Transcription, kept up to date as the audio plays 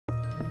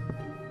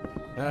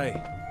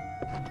Hey.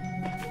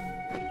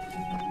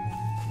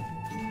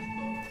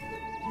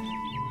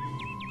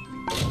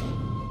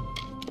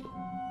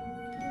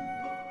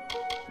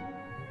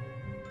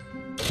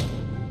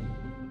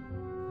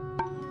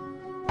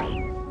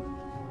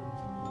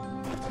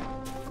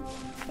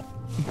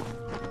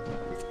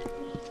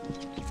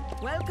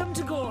 Welcome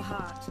to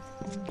Goreheart.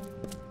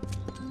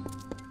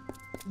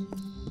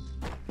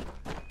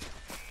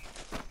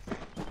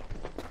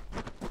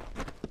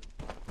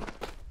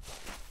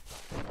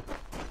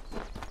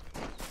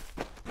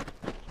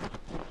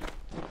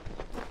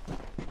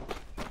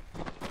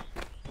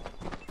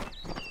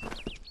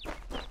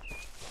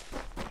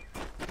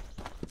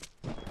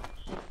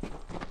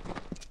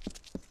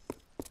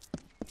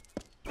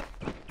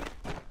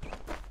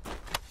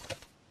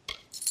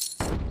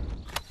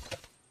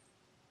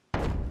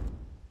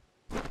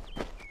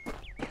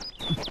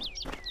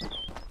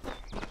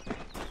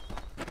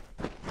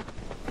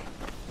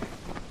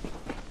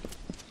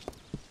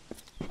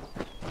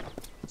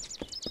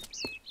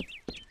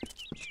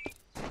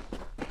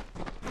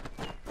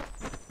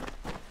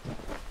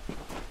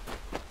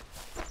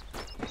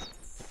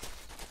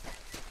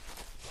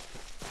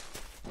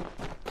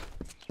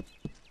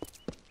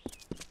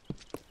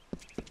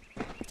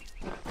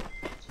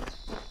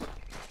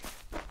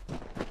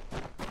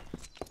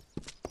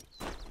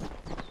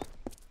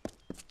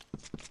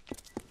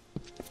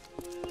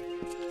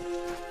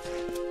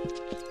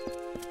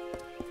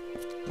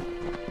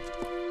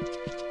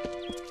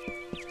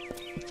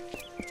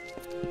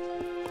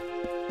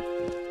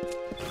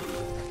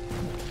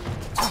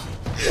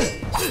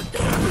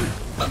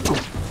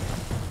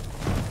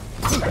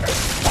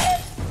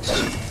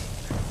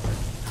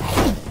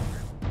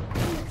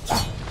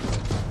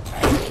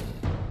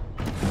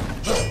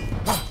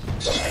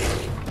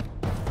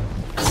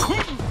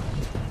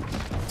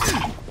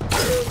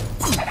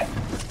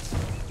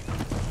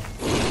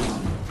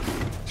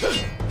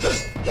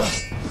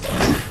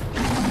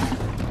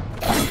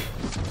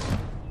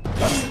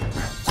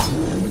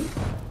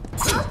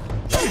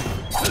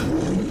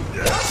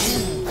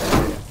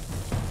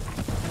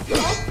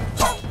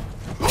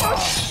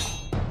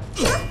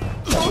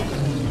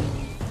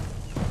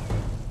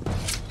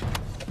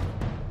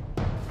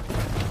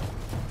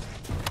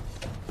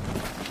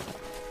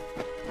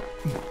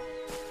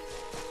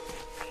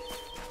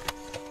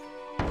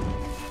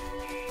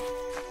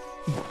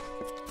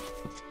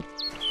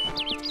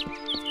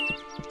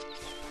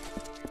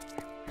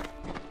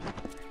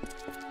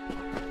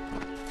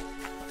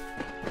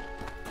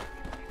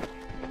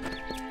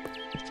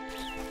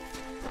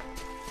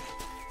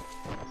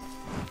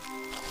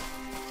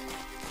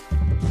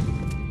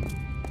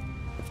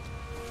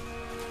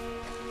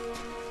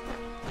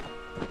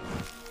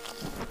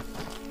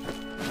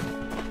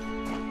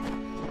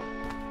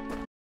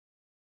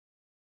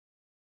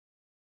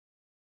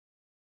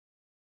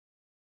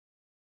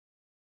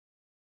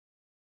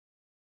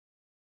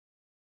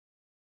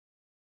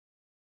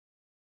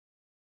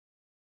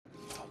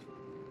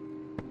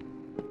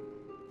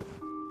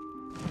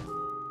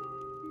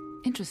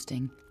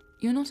 Interesting.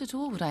 You're not at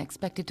all what I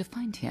expected to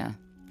find here.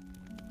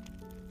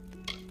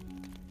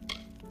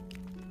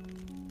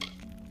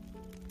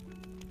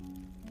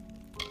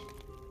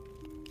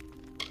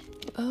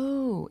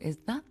 Oh, is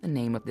that the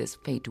name of this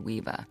Fate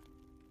Weaver?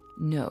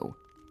 No,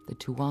 the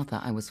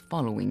Tuatha I was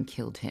following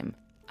killed him.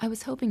 I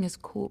was hoping his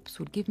corpse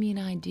would give me an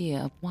idea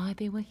of why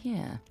they were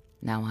here.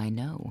 Now I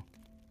know.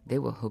 They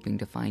were hoping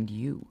to find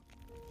you.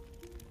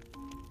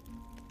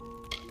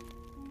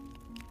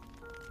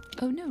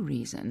 Oh, no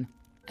reason.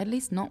 At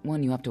least not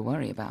one you have to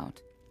worry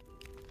about.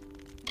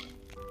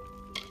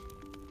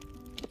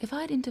 If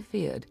I'd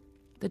interfered,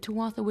 the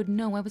Tuatha would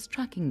know I was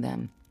tracking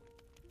them.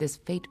 This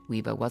Fate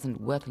Weaver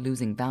wasn't worth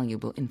losing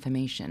valuable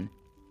information.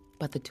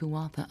 But the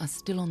Tuatha are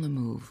still on the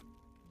move.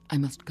 I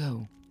must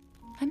go.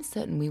 I'm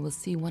certain we will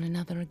see one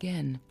another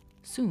again.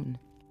 Soon.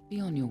 Be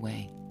on your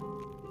way.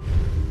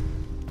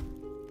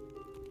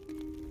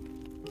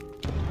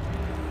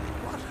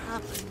 What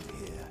happened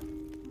here?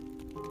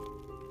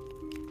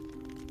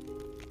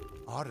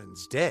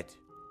 Arden's dead.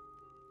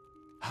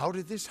 How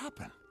did this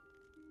happen?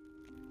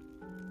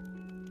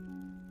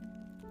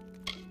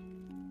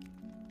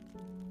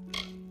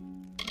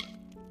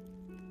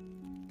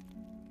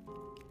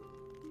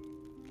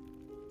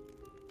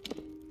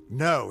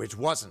 No, it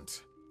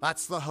wasn't.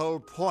 That's the whole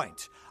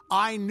point.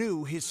 I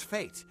knew his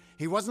fate.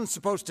 He wasn't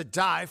supposed to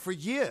die for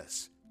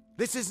years.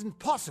 This isn't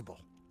possible.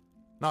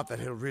 Not that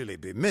he'll really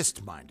be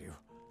missed, mind you.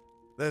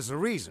 There's a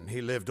reason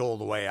he lived all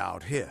the way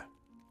out here.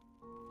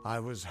 I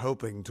was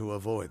hoping to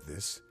avoid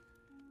this,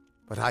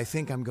 but I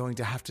think I'm going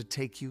to have to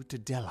take you to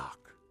Delak.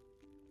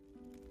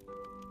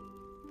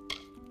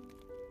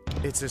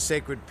 It's a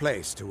sacred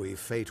place to we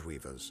Fate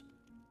Weavers.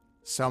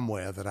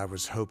 Somewhere that I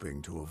was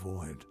hoping to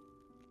avoid.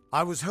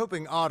 I was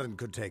hoping Arden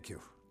could take you,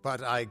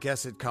 but I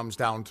guess it comes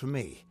down to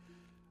me.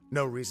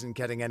 No reason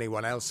getting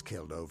anyone else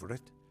killed over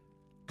it.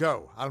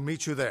 Go, I'll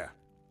meet you there.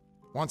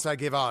 Once I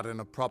give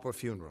Arden a proper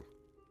funeral.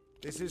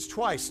 This is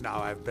twice now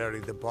I've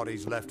buried the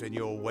bodies left in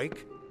your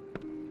wake.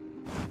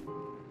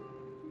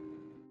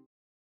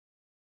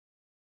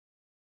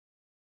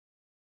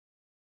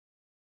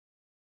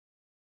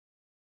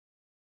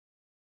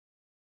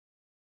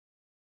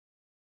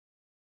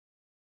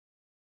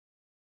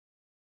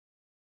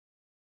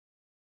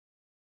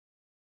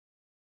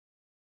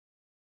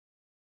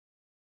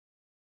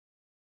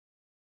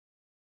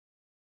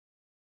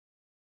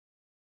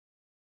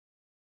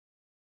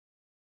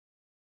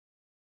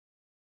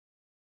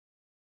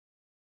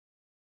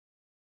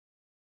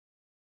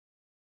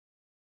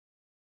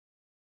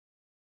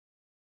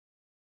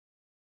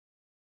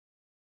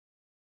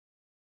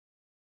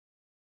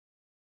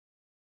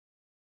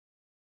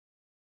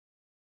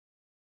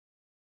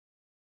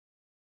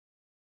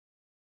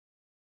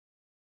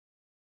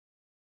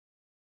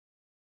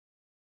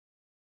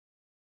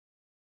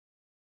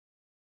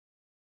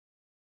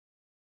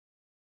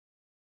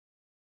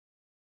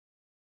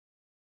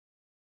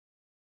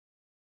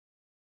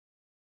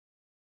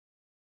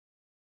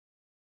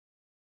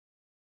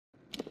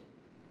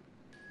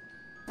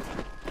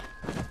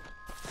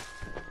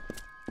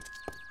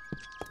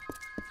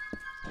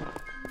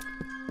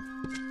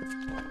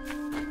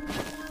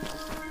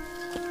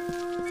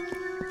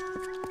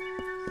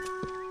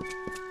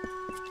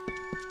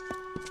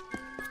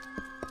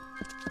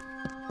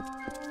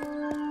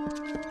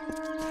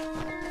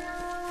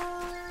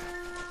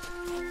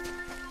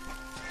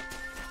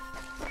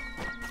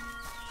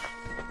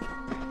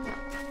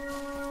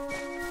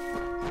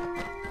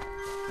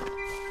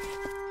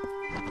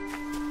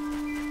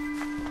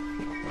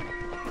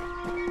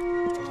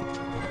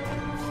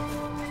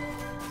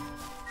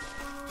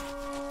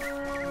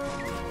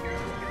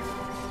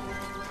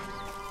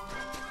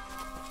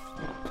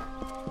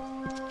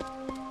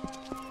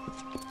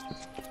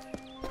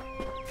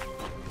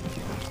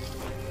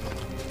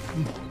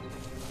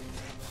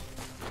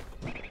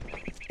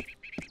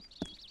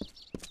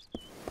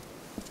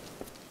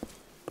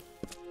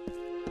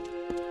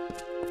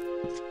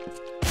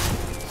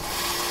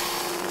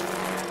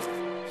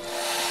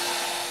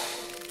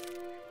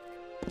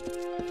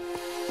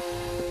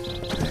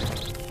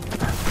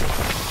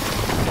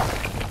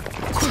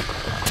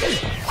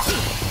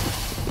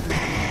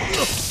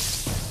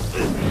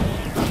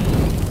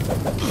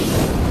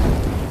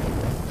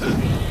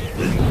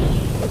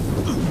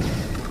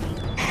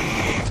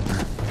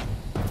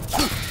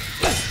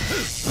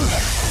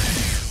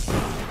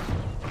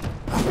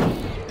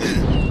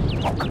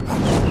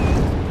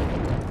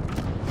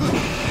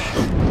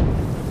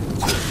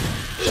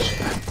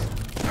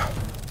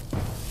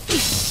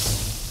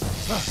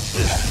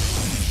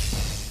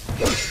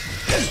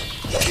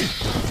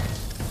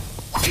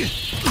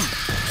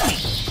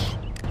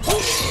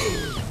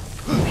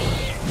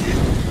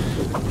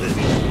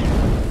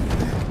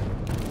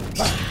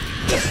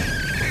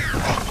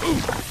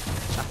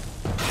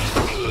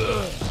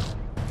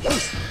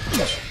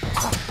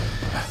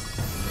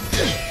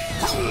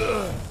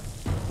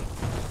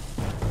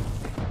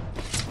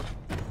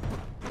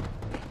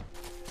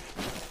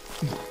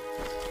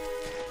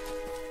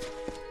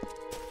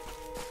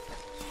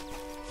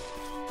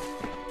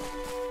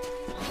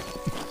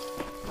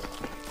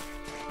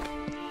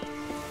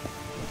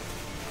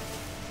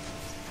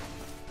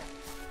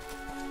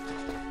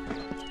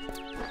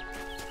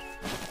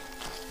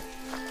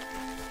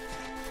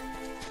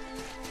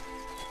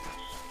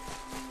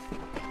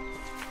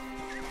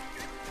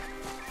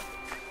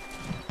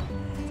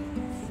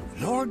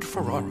 Lord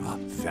Ferrara,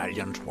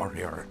 valiant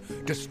warrior,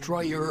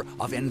 destroyer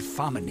of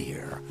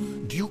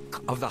Infaminir,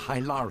 Duke of the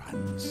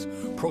Hylarans,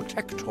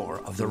 protector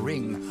of the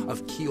Ring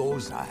of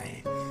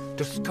Kiozai,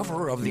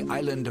 discoverer of the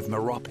island of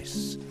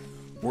Meropis,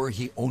 were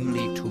he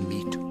only to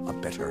meet a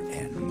better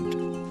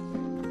end.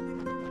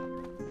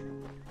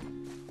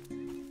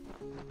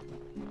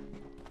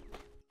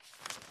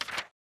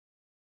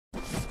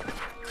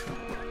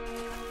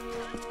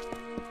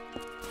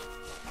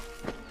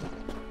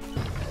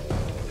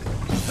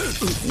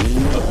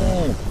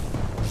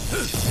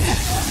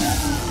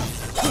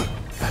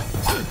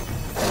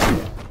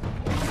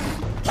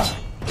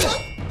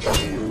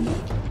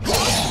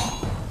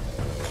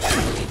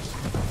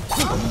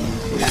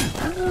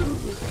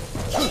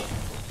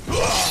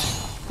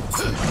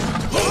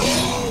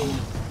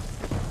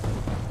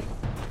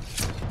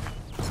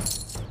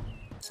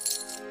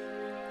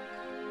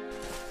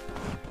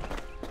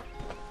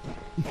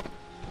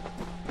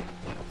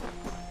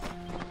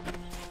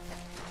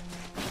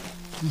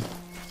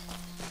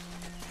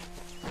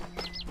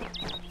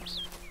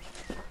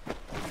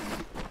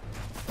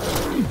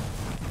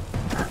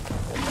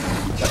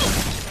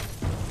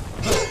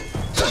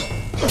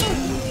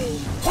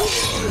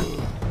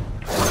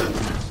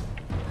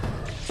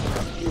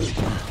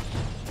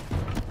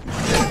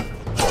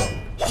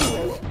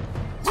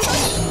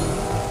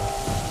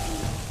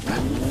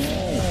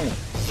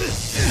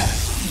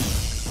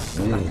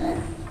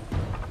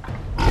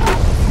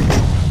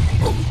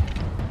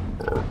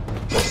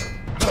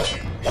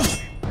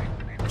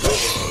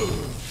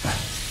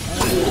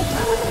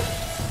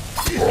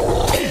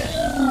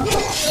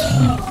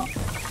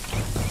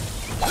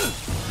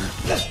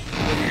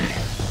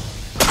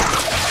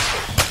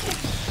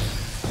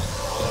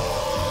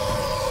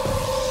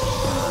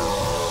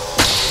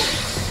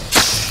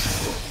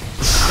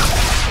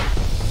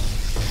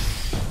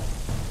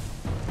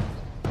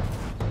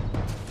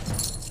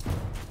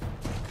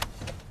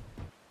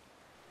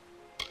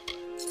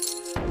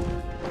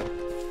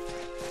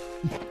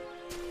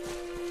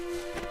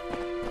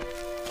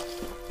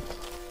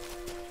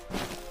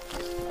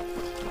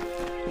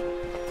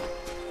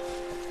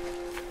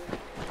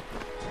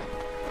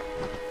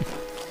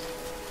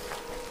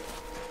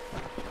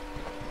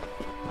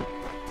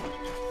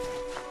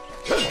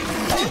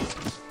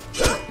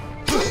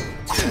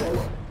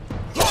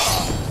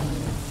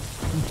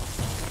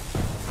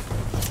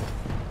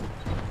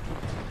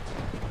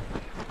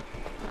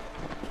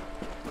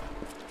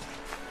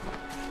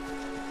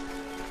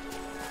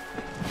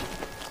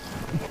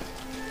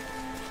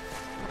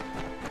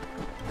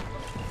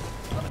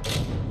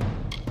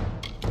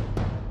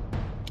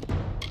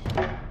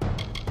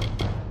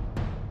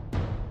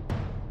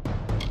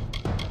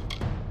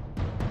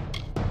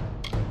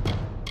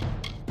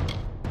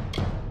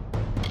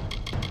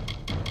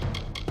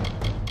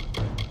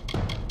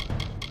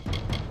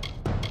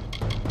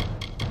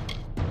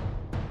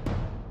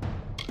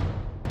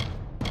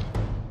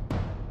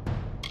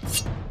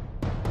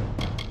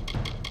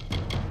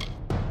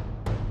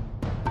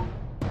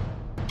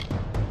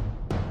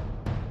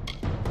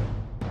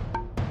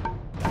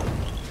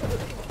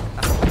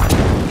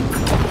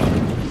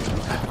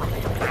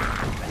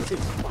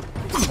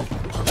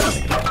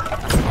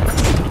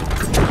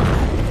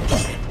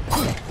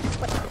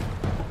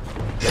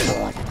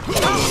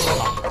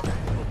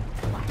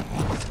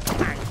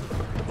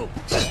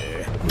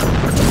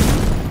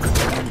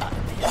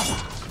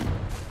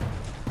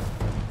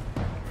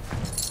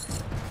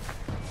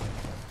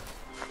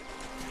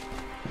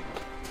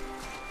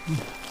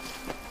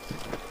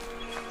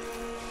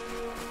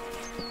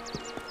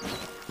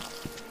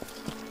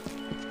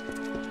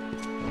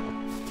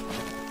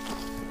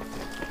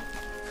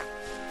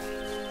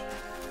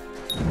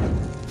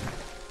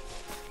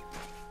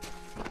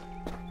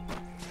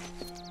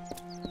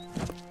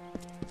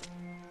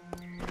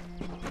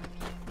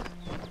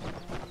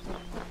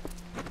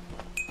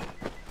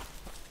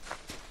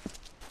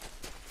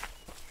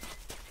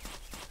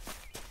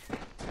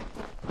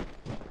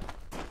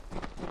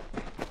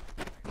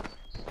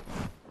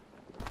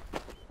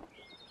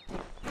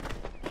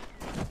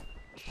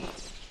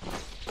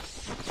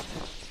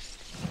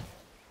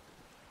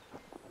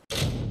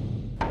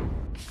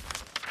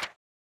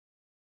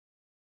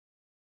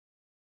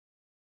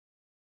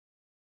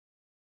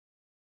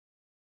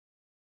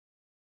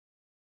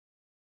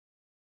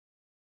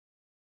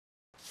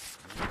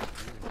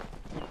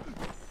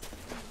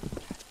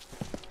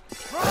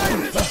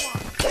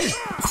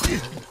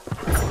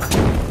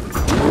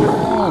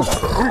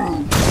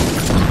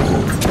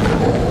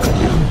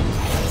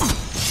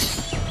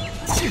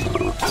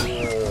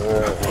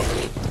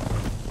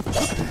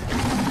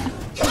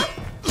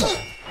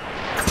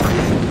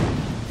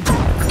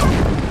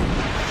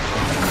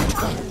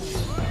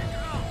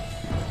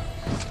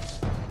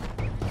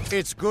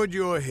 It's good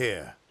you're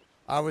here.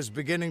 I was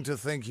beginning to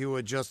think you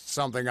were just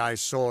something I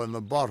saw in the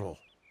bottle.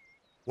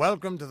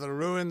 Welcome to the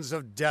ruins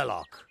of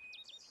Delok.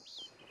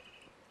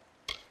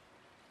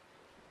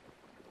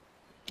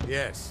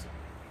 Yes,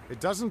 it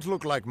doesn't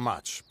look like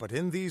much, but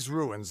in these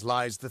ruins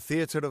lies the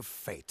theater of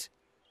fate.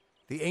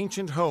 the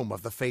ancient home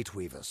of the Fate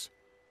Weavers.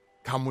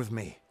 Come with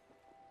me.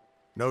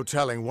 No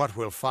telling what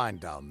we'll find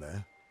down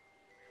there.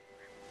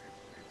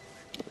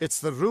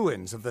 It's the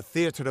ruins of the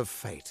Theater of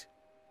Fate.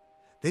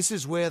 This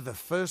is where the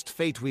first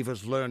Fate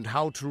Weavers learned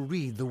how to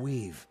read the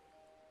weave.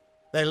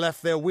 They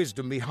left their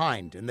wisdom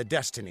behind in the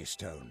Destiny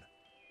Stone.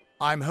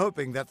 I'm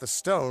hoping that the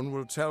stone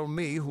will tell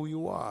me who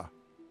you are.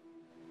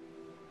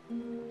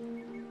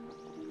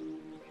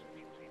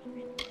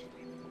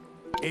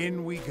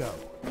 In we go.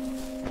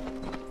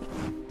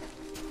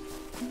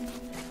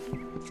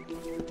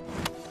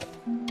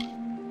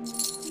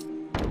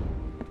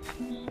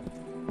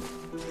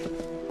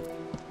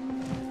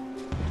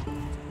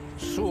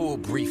 So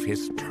brief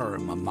his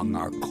term among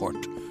our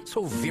court,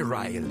 so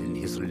virile in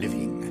his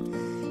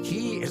living.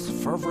 He is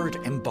fervor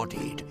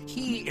embodied,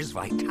 he is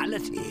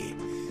vitality.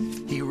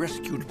 He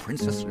rescued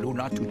Princess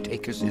Luna to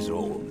take as his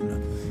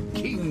own.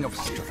 King of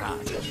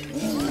Strand,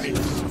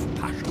 Prince of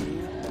Passion.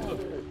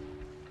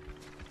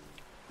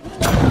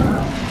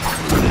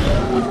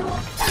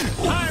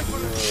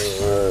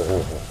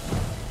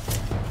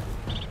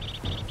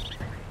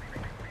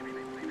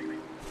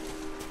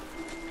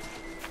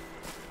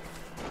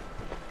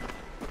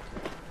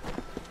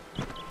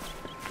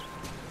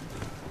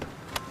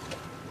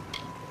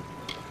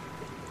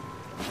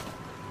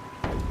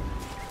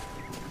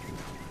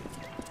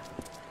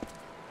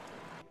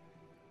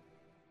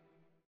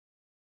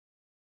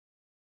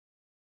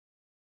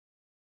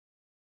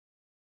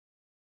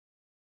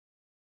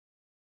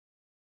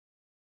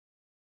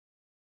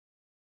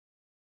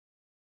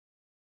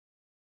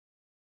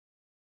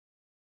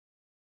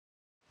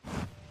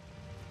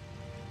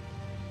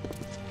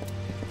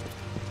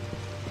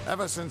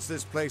 Ever since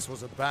this place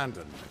was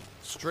abandoned,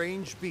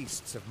 strange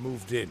beasts have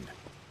moved in.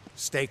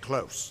 Stay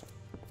close.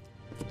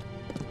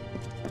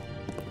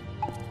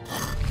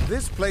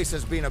 This place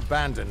has been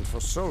abandoned for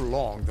so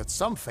long that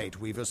some Fate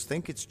Weavers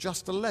think it's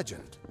just a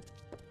legend.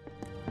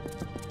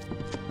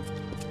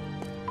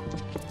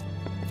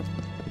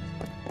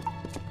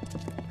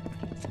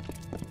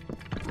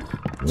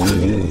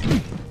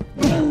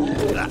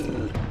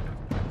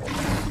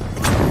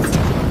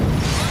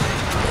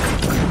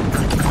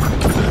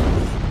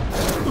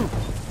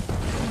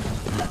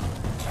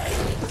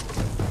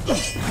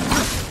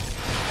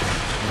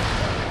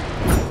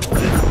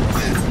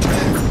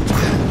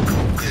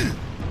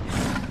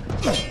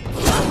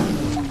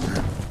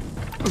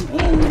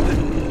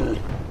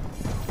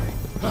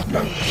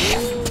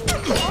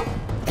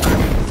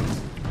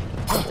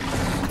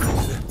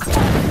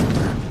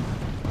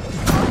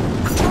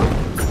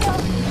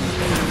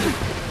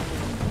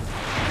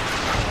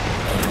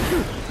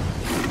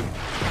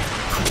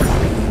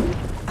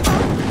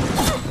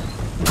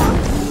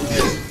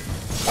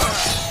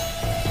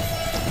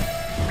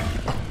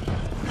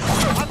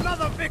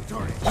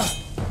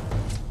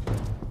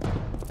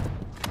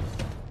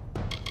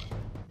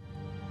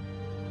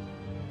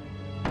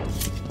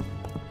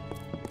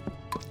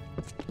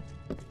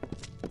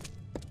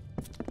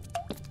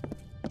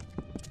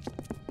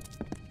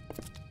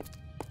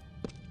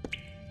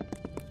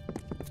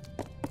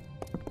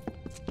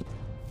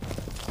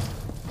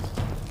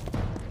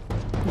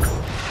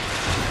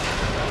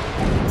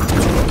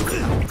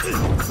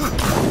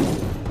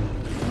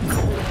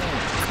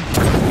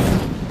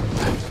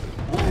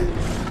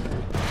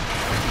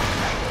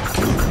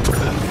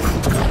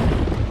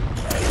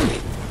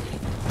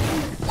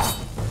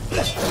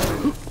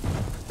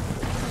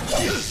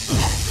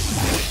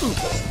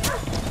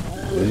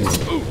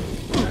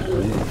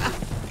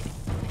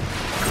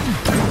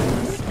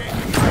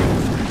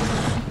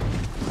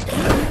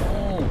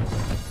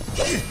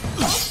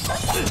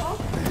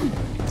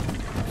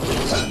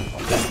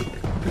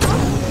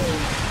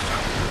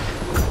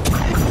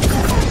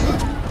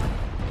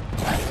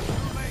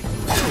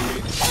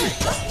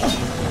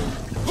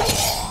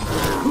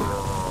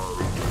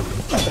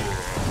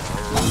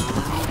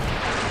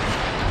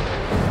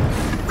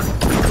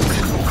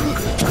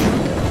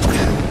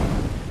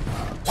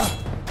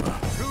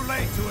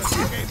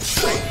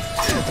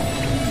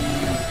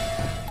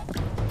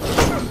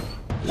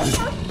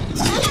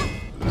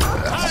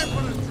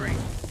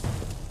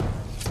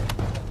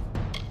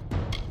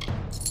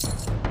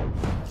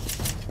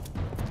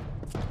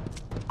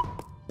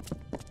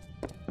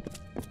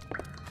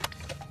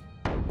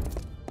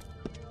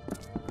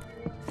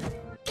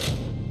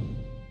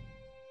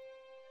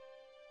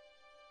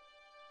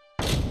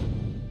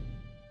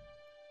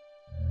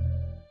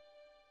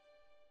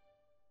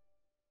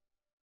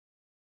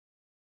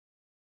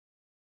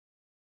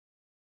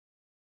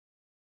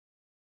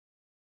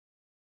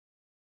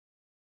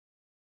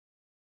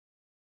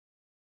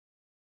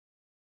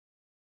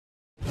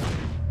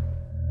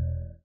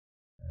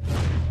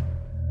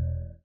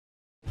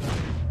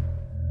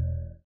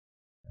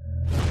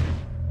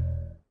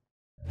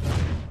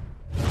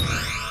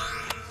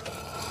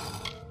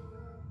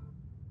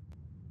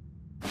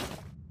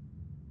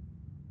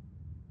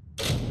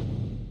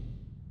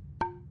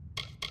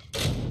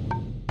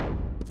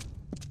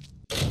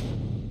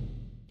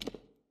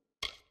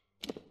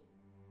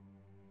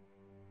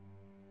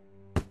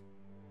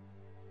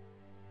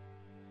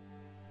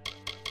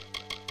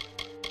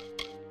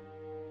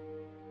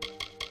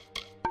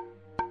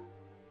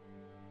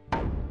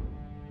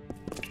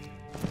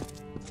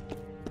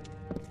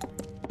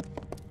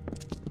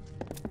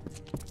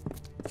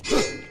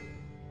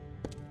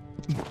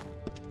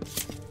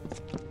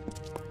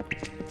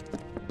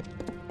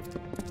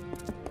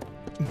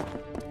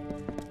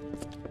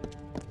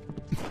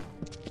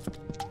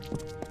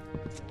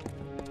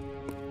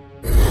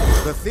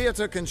 The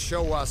theater can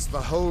show us the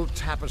whole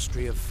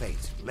tapestry of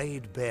fate,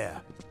 laid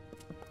bare.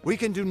 We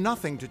can do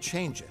nothing to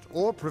change it,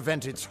 or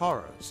prevent its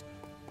horrors.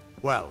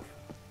 Well,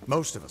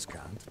 most of us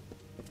can't.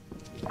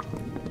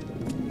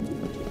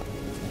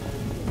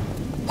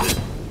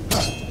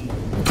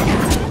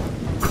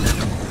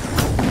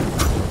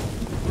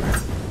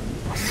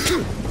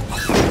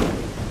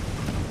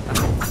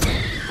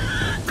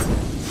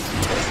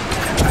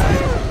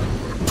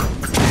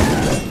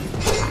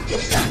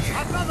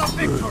 Another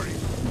victory!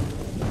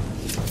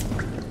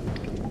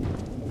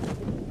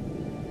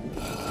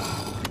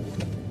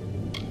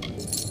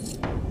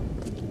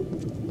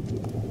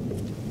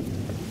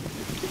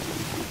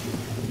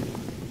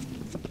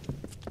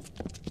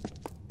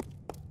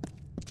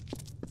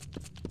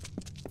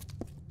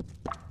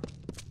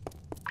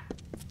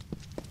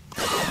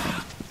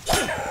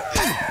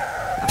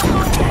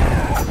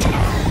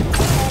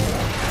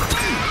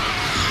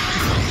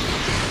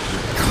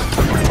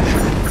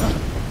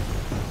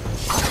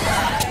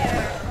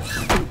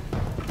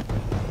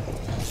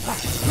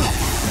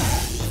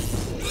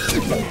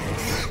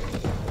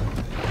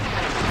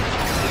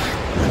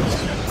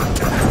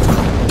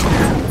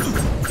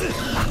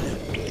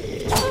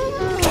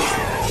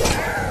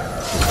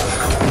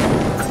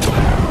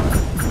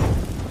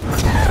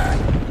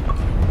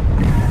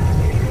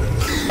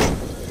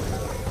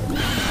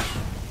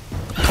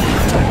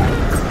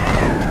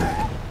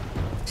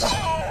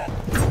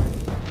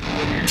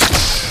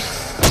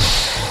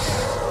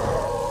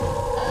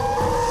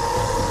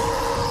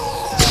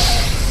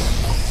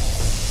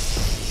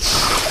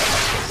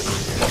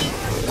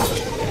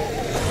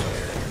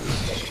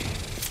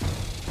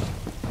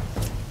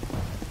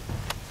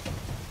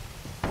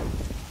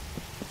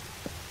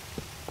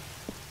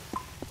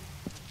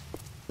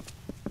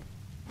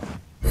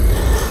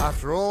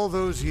 After all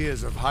those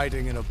years of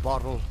hiding in a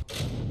bottle,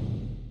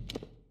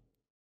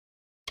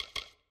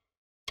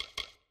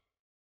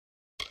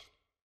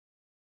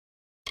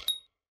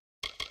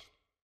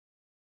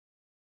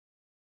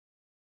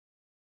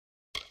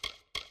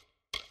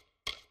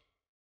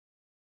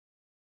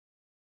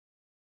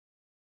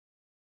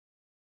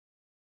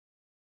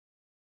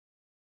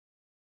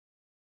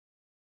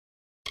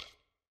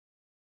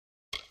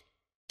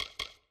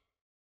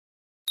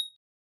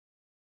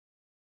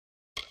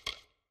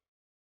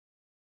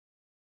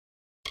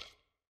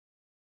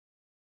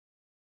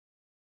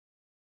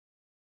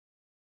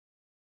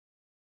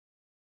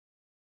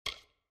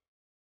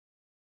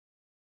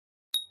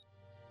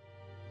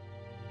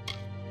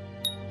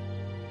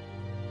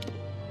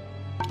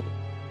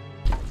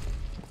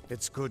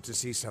 it's good to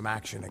see some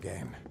action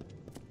again.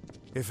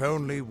 If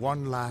only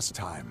one last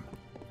time.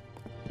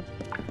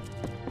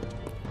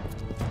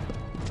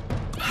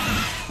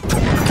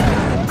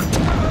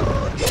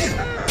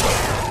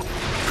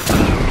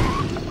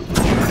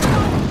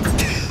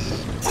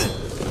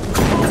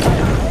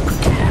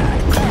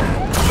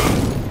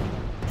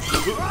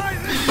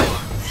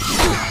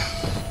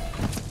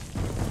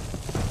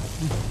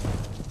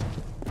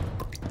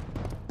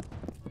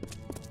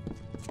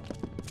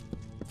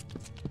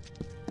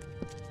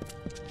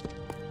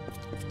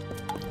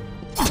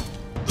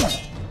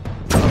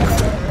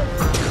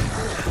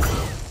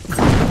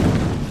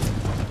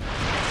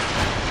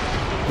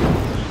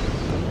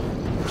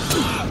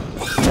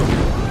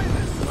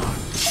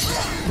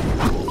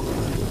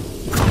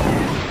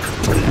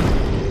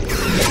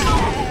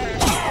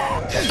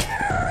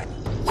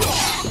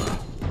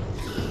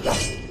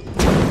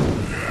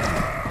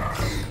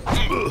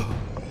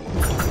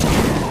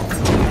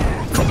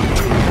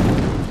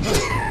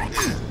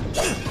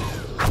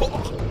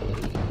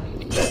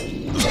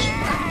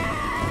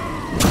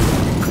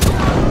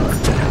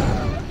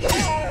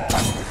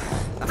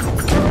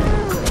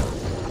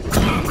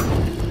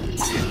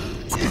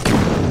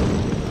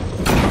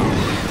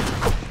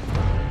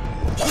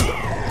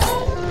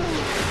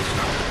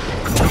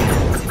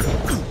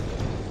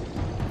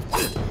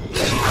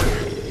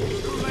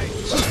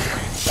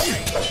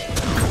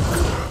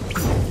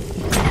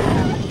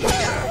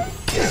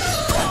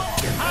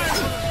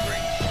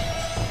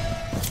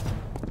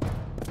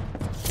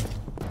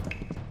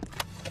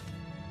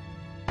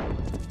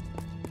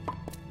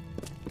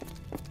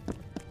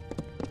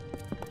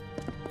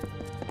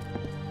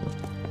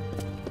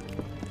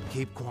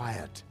 Keep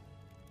quiet.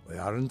 We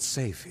aren't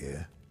safe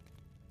here.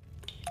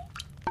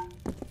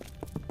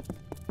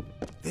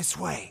 This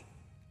way.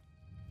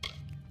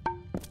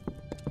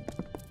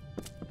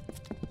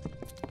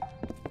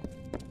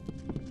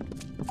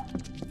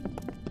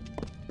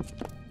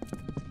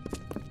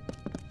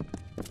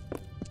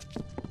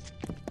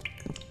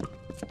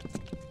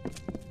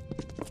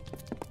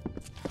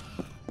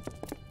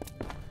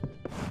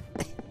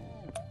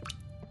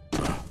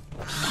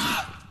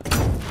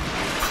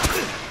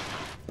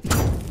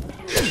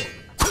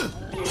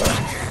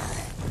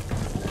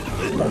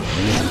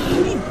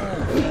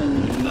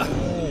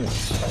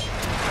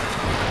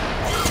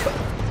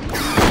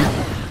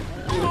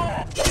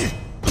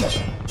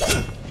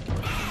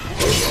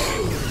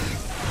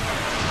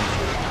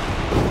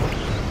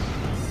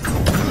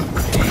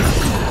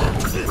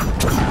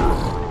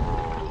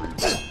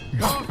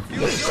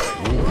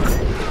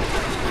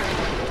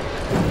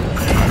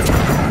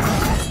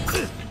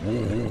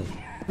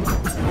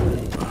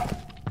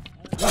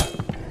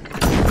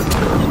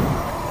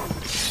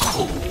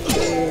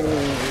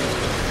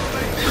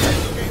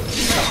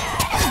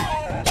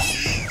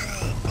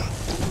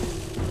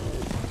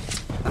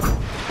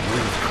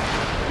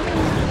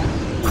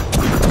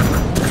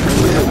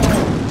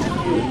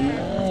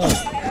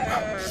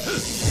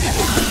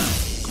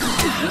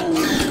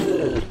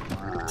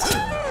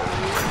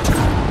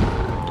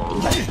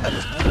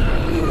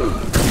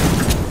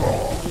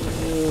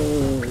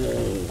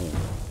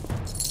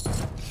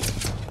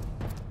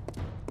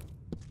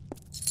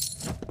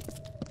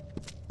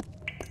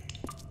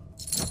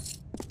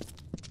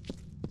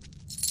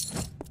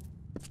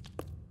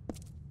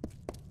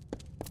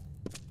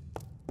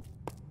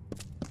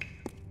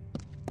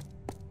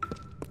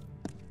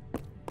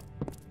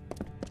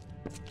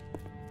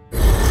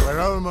 We're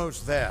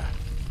almost there.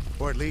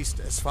 Or at least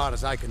as far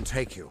as I can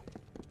take you.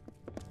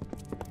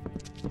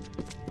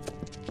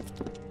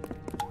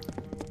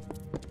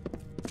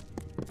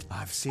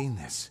 I've seen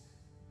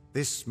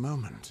this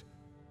moment.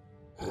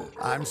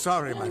 I'm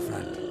sorry, my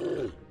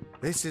friend.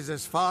 This is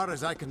as far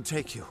as I can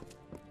take you.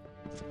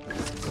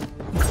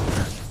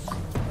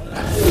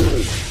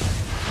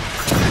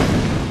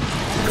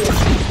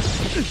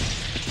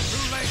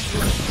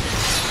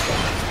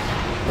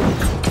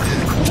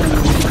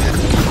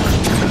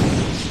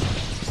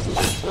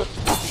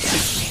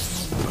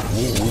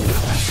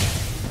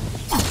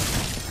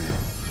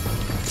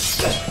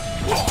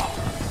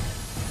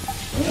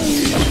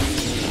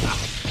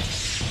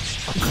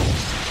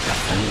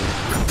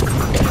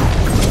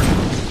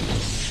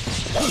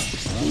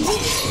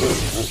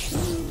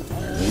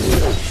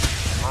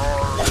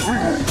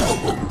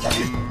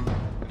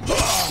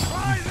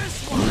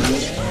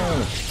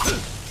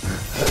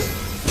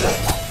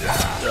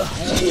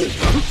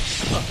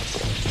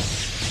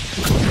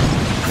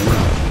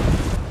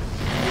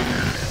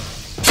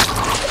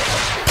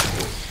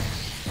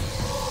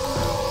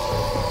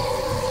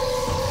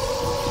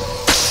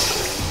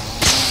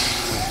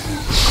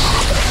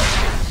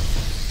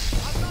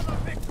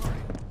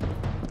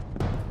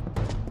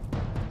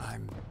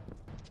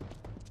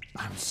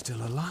 I'm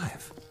still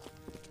alive.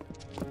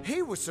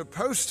 He was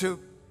supposed to...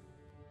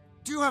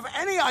 Do you have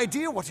any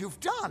idea what you've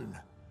done?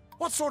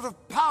 What sort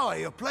of power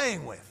you're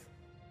playing with?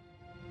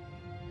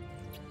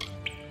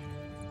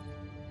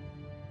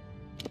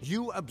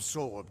 You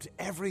absorbed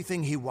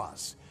everything he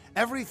was,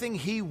 everything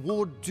he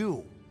would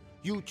do.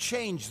 You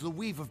changed the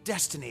weave of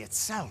destiny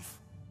itself.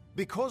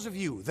 Because of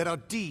you, there are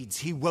deeds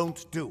he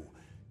won't do.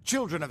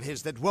 Children of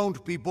his that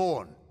won't be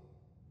born.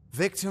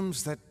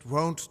 Victims that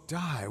won't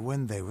die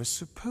when they were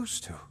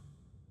supposed to.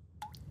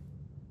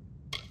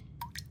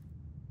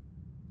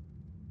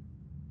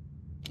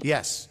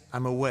 Yes,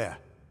 I'm aware.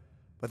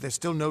 But there's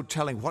still no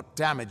telling what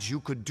damage you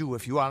could do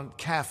if you aren't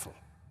careful.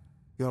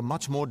 You're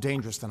much more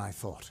dangerous than I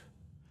thought.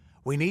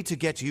 We need to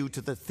get you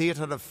to the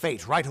Theater of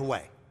Fate right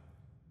away.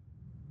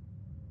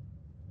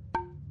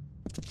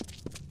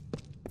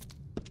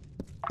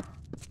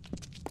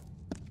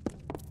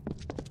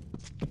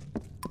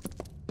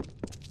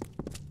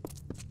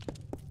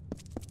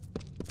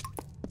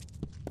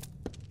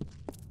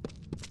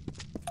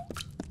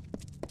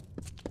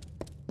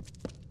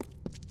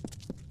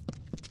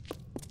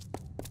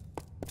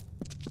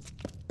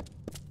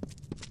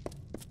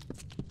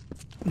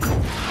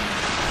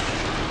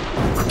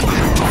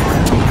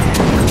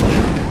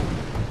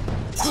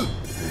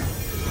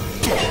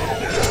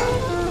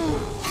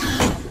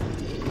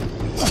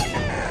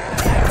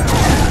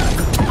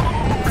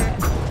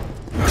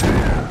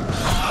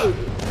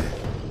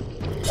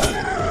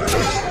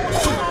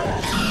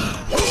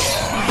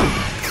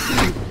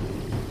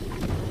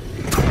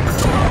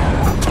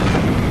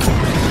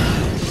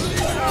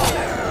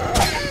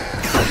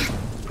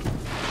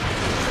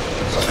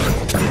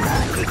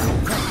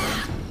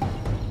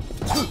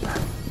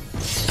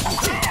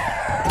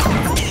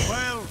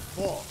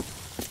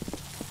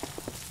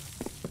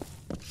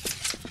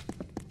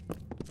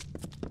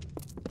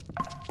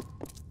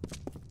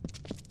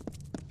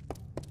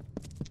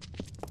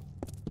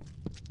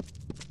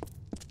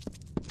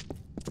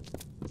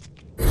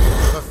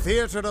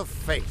 Theater of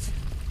Fate.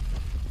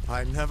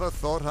 I never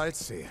thought I'd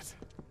see it.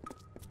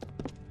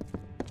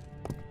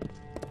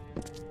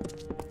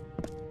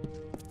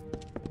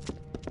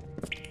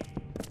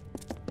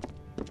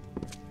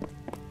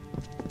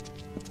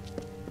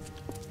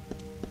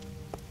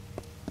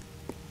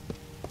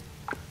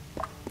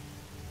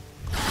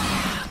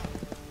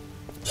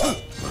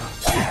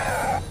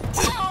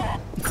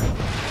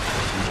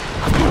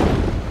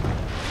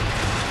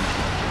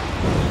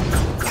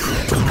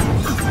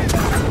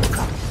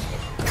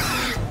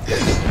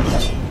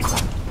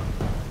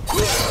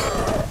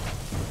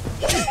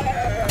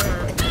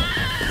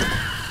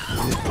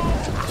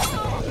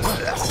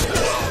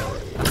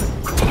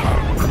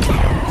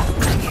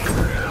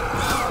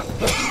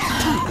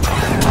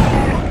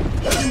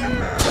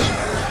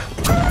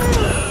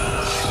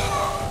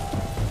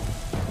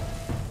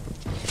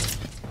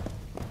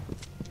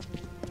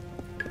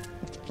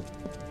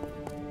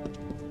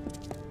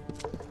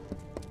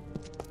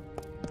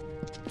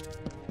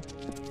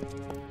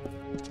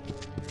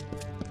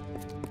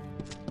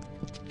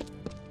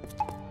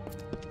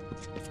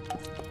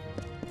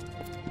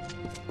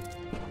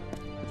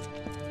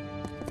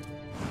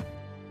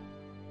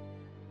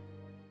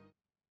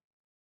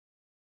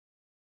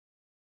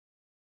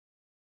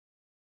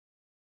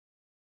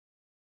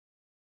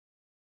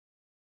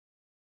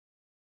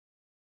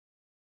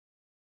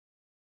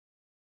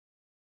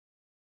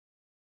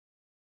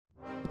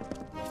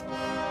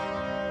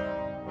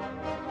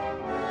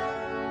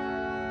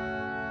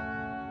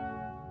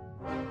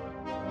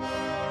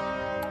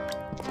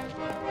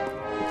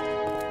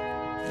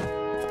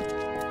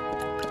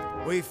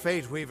 We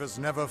Fate Weavers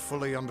never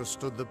fully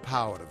understood the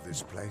power of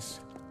this place.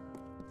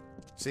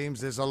 Seems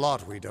there's a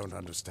lot we don't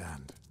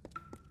understand.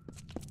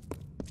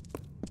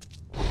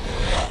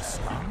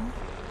 Snow?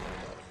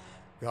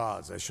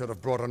 Gods, I should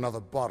have brought another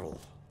bottle.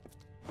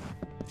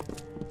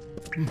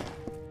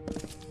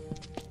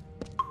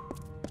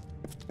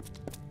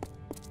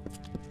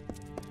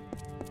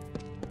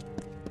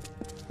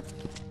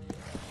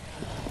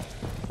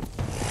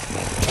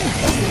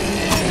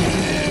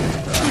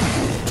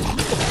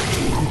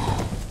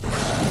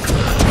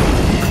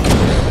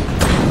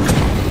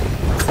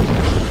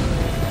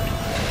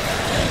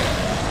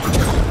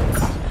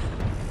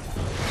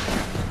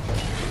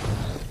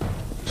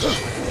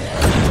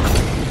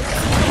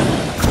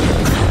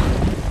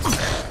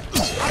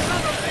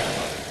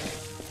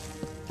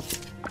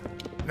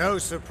 No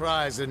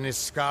surprise that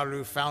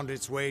Niskaru found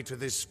its way to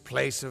this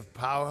place of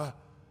power.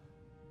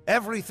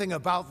 Everything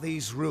about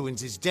these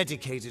ruins is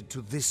dedicated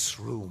to this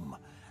room,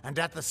 and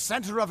at the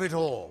center of it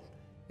all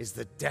is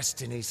the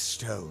Destiny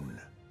Stone.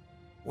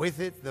 With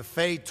it, the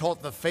Fae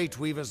taught the Fate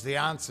Weavers the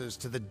answers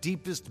to the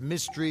deepest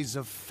mysteries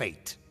of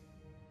fate.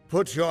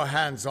 Put your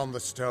hands on the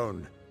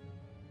stone,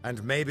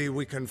 and maybe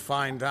we can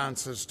find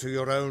answers to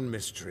your own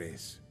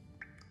mysteries.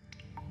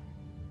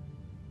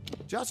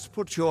 Just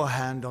put your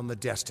hand on the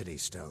Destiny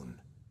Stone.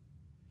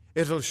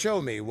 It'll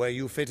show me where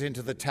you fit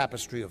into the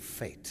tapestry of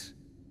fate.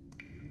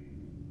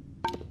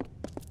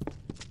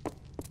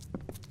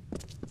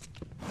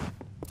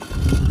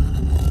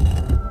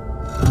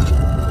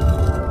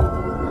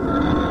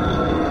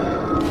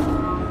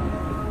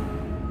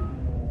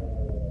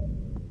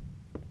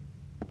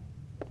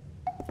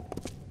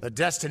 The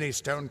Destiny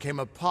Stone came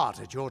apart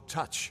at your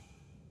touch,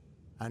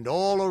 and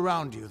all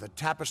around you the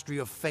tapestry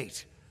of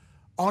fate,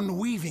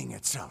 unweaving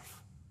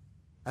itself.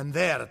 And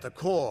there at the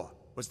core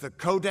was the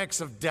Codex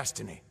of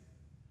Destiny,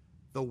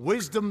 the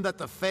wisdom that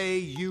the Fae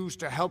used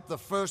to help the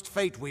first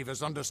Fate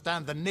Weavers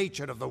understand the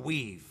nature of the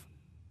weave.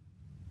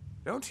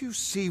 Don't you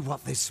see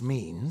what this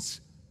means?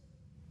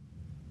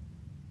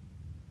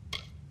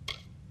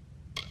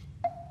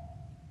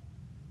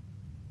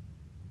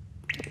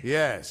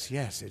 Yes,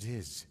 it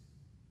is.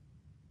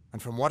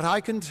 And from what I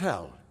can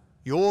tell,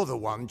 you're the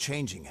one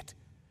changing it.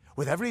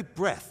 With every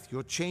breath,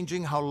 you're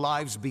changing how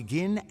lives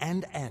begin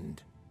and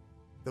end.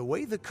 The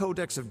way the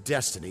Codex of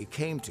Destiny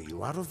came to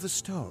you out of the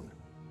stone.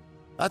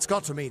 That's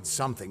got to mean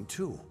something,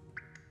 too.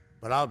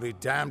 But I'll be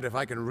damned if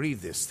I can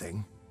read this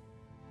thing.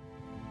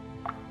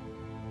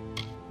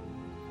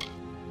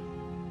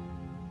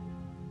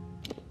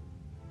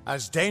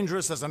 As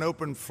dangerous as an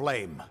open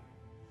flame.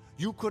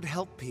 You could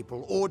help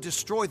people or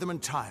destroy them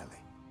entirely.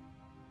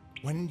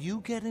 When you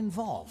get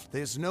involved,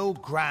 there's no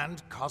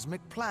grand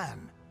cosmic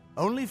plan.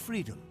 Only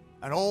freedom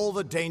and all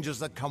the dangers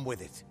that come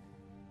with it.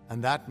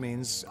 And that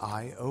means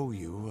I owe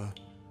you,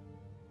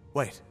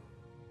 Wait.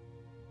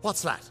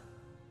 What's that?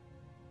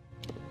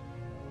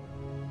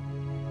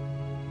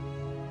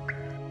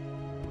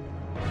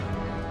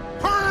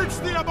 Purge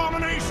the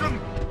abomination!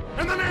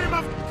 In the name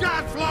of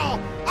Godflaw!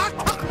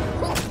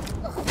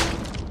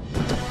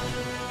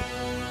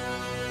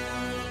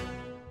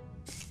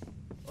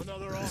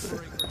 Another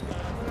offering for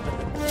God.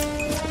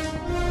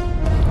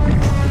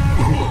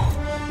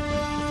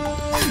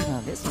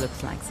 Well, this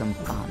looks like some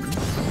fun.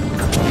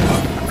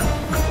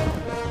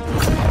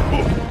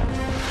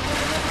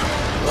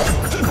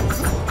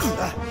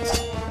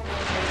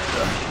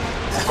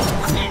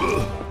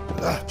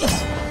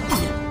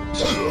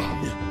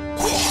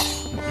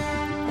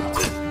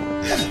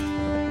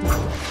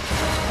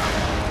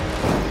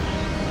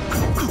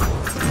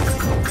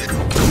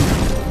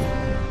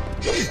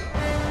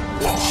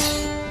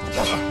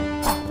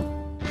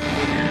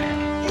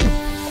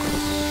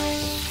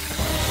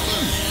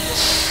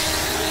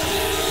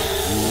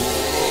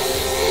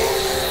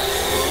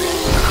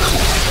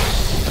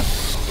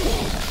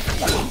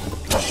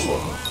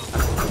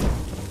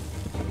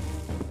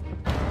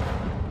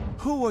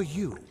 Who are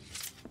you?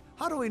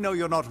 How do we know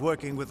you're not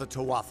working with the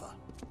Tuatha?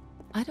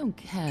 I don't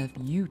care if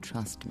you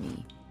trust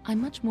me.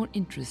 I'm much more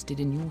interested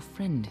in your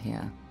friend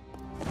here.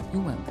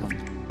 You're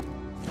welcome.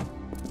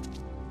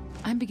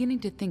 I'm beginning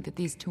to think that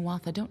these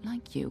Tuatha don't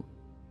like you.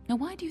 Now,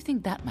 why do you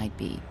think that might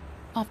be?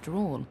 After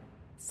all,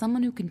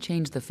 someone who can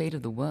change the fate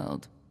of the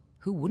world,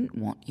 who wouldn't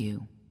want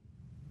you?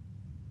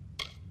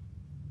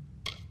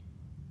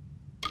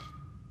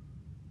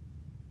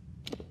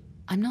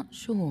 I'm not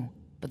sure,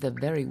 but they're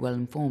very well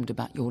informed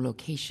about your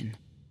location.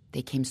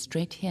 They came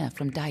straight here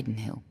from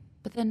Didenhill,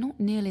 but they're not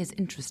nearly as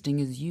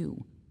interesting as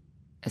you.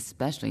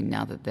 Especially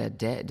now that they're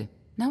dead.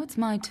 Now it's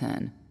my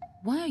turn.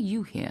 Why are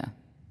you here?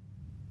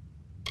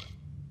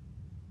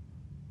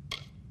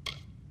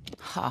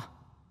 Ha!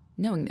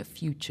 Knowing the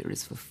future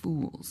is for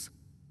fools.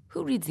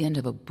 Who reads the end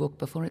of a book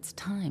before it's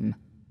time?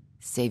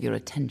 Save your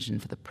attention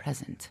for the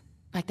present.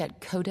 Like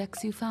that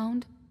codex you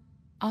found?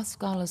 Our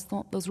scholars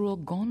thought those were all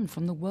gone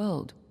from the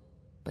world.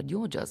 But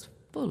you're just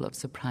full of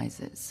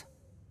surprises.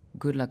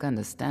 Good luck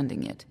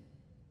understanding it.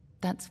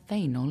 That's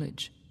Fae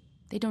knowledge.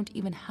 They don't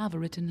even have a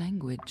written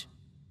language.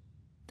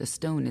 The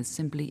stone is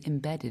simply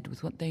embedded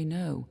with what they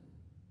know,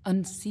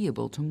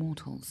 unseeable to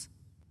mortals.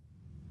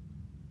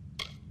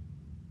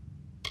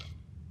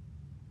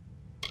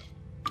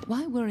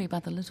 Why worry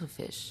about the little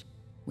fish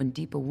when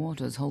deeper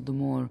waters hold the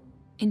more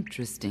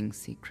interesting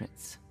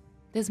secrets?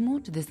 There's more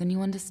to this than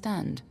you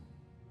understand.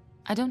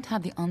 I don't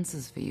have the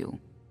answers for you,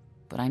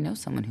 but I know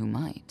someone who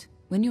might.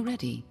 When you're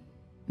ready,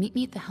 meet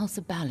me at the House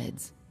of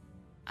Ballads.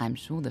 I'm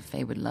sure the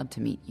Fae would love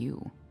to meet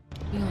you.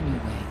 Be on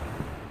your way.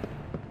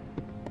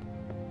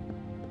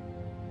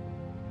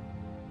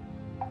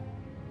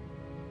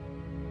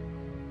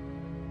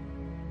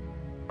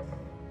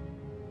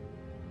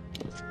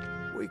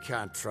 We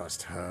can't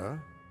trust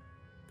her.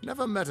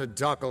 Never met a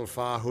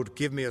Darkelfar who'd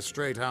give me a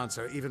straight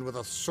answer, even with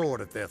a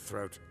sword at their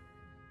throat.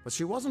 But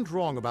she wasn't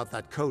wrong about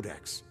that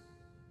codex.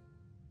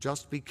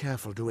 Just be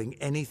careful doing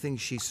anything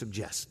she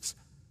suggests.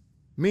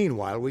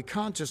 Meanwhile, we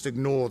can't just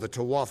ignore the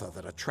Tuatha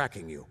that are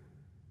tracking you.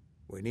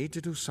 We need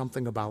to do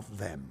something about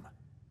them.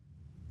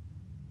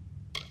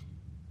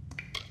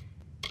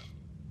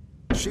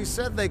 She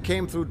said they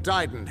came through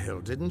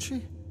Didenhill, didn't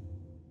she?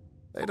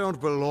 They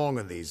don't belong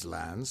in these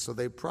lands, so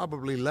they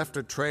probably left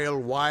a trail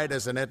wide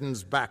as an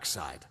Eden's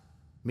backside.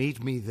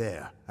 Meet me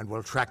there, and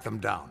we'll track them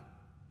down.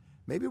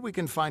 Maybe we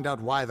can find out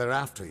why they're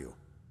after you.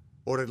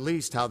 Or at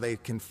least how they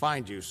can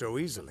find you so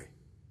easily.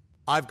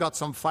 I've got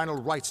some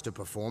final rites to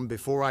perform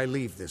before I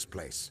leave this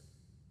place.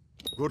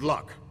 Good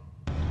luck.